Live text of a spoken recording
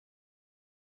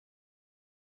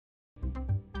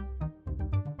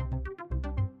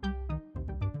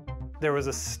There was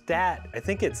a stat, I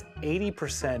think it's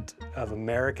 80% of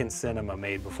American cinema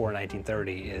made before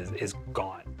 1930 is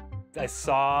gone. I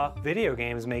saw video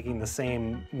games making the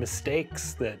same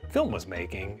mistakes that film was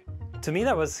making. To me,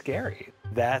 that was scary.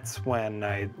 That's when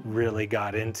I really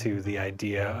got into the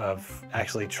idea of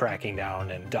actually tracking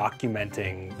down and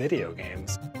documenting video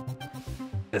games.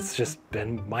 It's just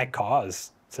been my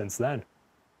cause since then.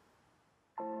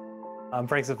 I'm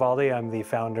Frank Cifaldi. I'm the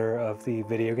founder of the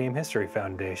Video Game History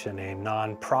Foundation, a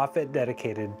nonprofit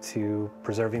dedicated to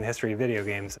preserving the history of video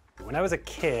games. When I was a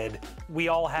kid, we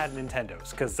all had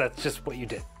Nintendos, because that's just what you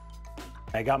did.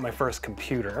 I got my first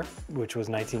computer, which was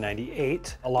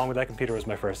 1998. Along with that computer was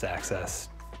my first access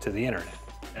to the internet.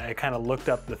 I kind of looked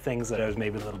up the things that I was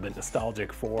maybe a little bit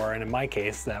nostalgic for, and in my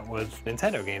case, that was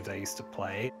Nintendo games I used to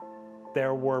play.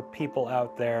 There were people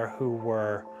out there who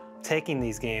were taking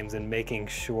these games and making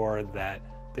sure that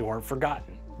they weren't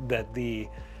forgotten, that the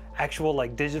actual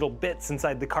digital bits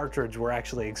inside the cartridge were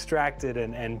actually extracted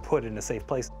and put in a safe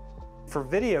place. For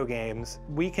video games,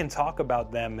 we can talk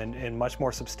about them in much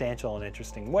more substantial and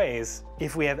interesting ways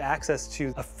if we have access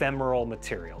to ephemeral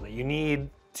material that you need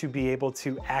to be able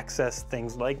to access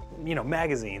things like,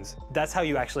 magazines. That's how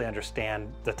you actually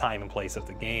understand the time and place of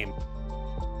the game.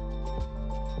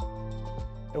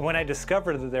 When I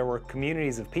discovered that there were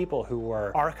communities of people who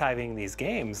were archiving these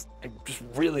games, I just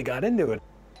really got into it.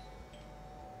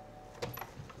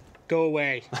 Go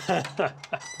away.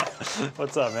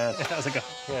 What's up, man? How's it going?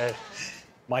 Good.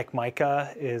 Mike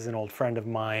Micah is an old friend of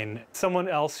mine. Someone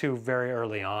else who very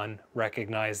early on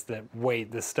recognized that,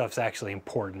 wait, this stuff's actually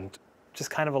important. Just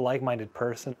kind of a like-minded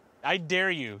person. I dare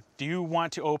you. Do you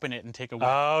want to open it and take a look?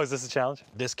 Oh, is this a challenge?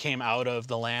 This came out of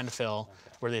the landfill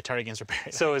where the Atari games were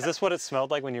buried. So is this what it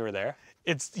smelled like when you were there?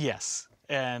 Yes.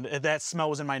 And that smell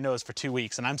was in my nose for 2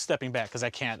 weeks, and I'm stepping back because I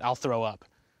can't. I'll throw up.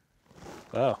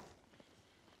 Oh.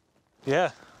 Yeah.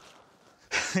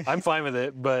 I'm fine with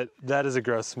it, but that is a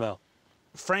gross smell.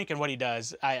 Frank and what he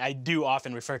does, I do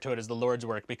often refer to it as the Lord's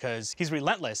work because he's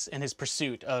relentless in his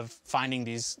pursuit of finding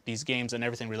these games and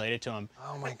everything related to them.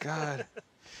 Oh my God.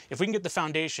 If we can get the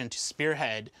foundation to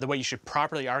spearhead the way you should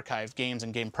properly archive games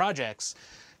and game projects,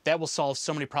 that will solve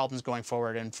so many problems going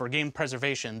forward. And for game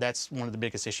preservation, that's one of the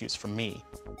biggest issues for me.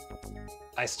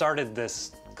 I started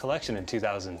this collection in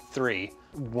 2003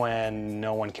 when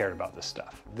no one cared about this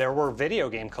stuff. There were video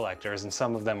game collectors, and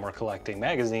some of them were collecting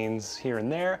magazines here and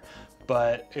there,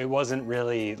 but it wasn't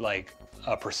really like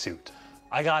a pursuit.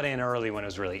 I got in early when it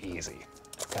was really easy.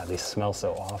 God, these smell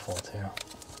so awful too.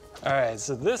 All right,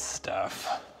 so this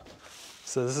stuff.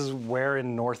 So this is where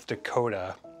in North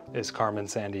Dakota is Carmen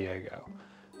Sandiego.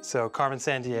 So Carmen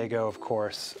Sandiego, of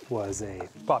course, was a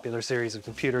popular series of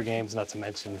computer games, not to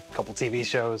mention a couple TV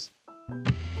shows.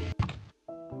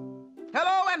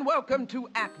 Hello and welcome to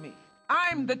Acme.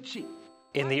 I'm the Chief.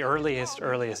 In the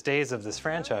earliest days of this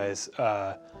franchise,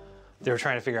 they were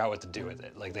trying to figure out what to do with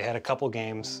it. Like, they had a couple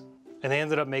games, and they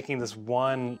ended up making this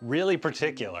one really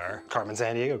particular Carmen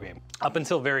Sandiego game. Up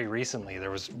until very recently, there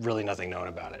was really nothing known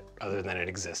about it other than it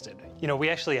existed. We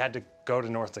actually had to go to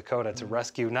North Dakota to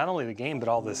rescue not only the game, but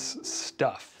all this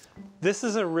stuff. This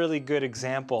is a really good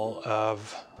example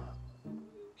of,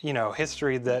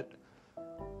 history that,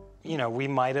 we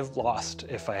might have lost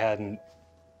if I hadn't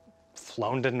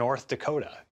flown to North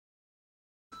Dakota.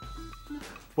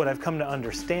 What I've come to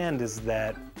understand is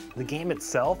that the game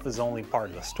itself is only part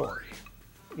of the story.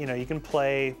 You can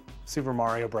play Super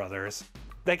Mario Brothers.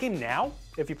 That game now,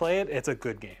 if you play it, it's a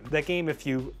good game. That game, if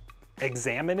you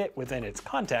examine it within its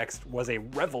context, was a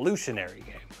revolutionary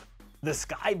game. The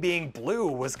sky being blue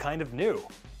was kind of new.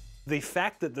 The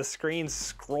fact that the screen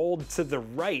scrolled to the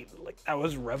right, that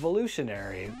was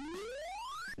revolutionary.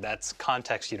 That's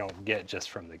context you don't get just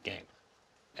from the game.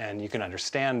 And you can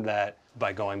understand that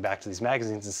by going back to these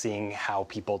magazines and seeing how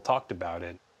people talked about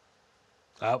it.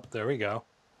 Oh, there we go.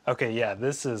 Okay, yeah,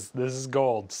 this is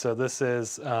gold. So this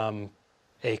is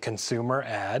a consumer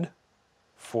ad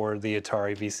for the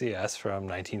Atari VCS from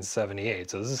 1978.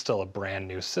 So this is still a brand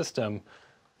new system.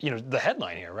 The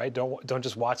headline here, right? Don't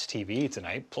just watch TV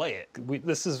tonight, play it.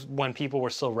 This is when people were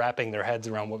still wrapping their heads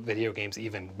around what video games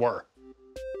even were.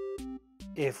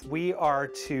 If we are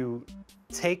to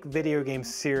take video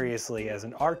games seriously as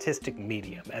an artistic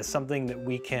medium, as something that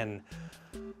we can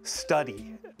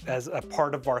study as a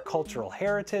part of our cultural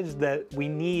heritage, that we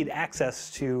need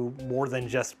access to more than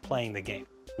just playing the game.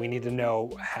 We need to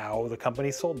know how the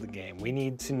company sold the game. We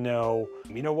need to know,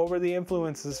 what were the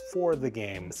influences for the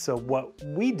game. So what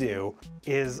we do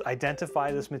is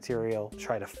identify this material,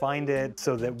 try to find it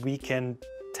so that we can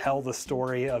tell the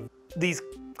story of these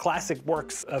classic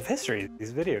works of history,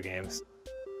 these video games.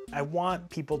 I want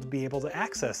people to be able to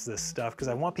access this stuff because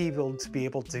I want people to be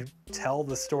able to tell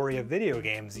the story of video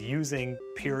games using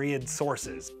period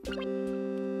sources.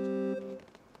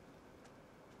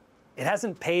 It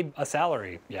hasn't paid a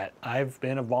salary yet. I've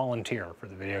been a volunteer for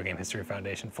the Video Game History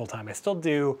Foundation full-time. I still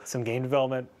do some game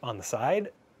development on the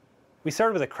side. We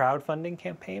started with a crowdfunding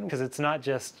campaign because it's not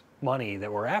just money that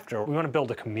we're after. We want to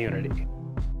build a community.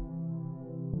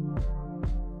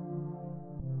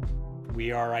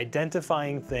 We are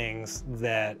identifying things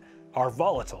that are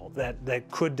volatile, that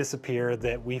could disappear,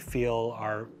 that we feel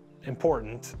are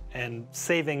important, and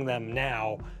saving them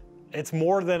now. It's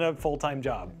more than a full-time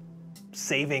job.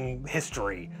 Saving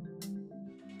history.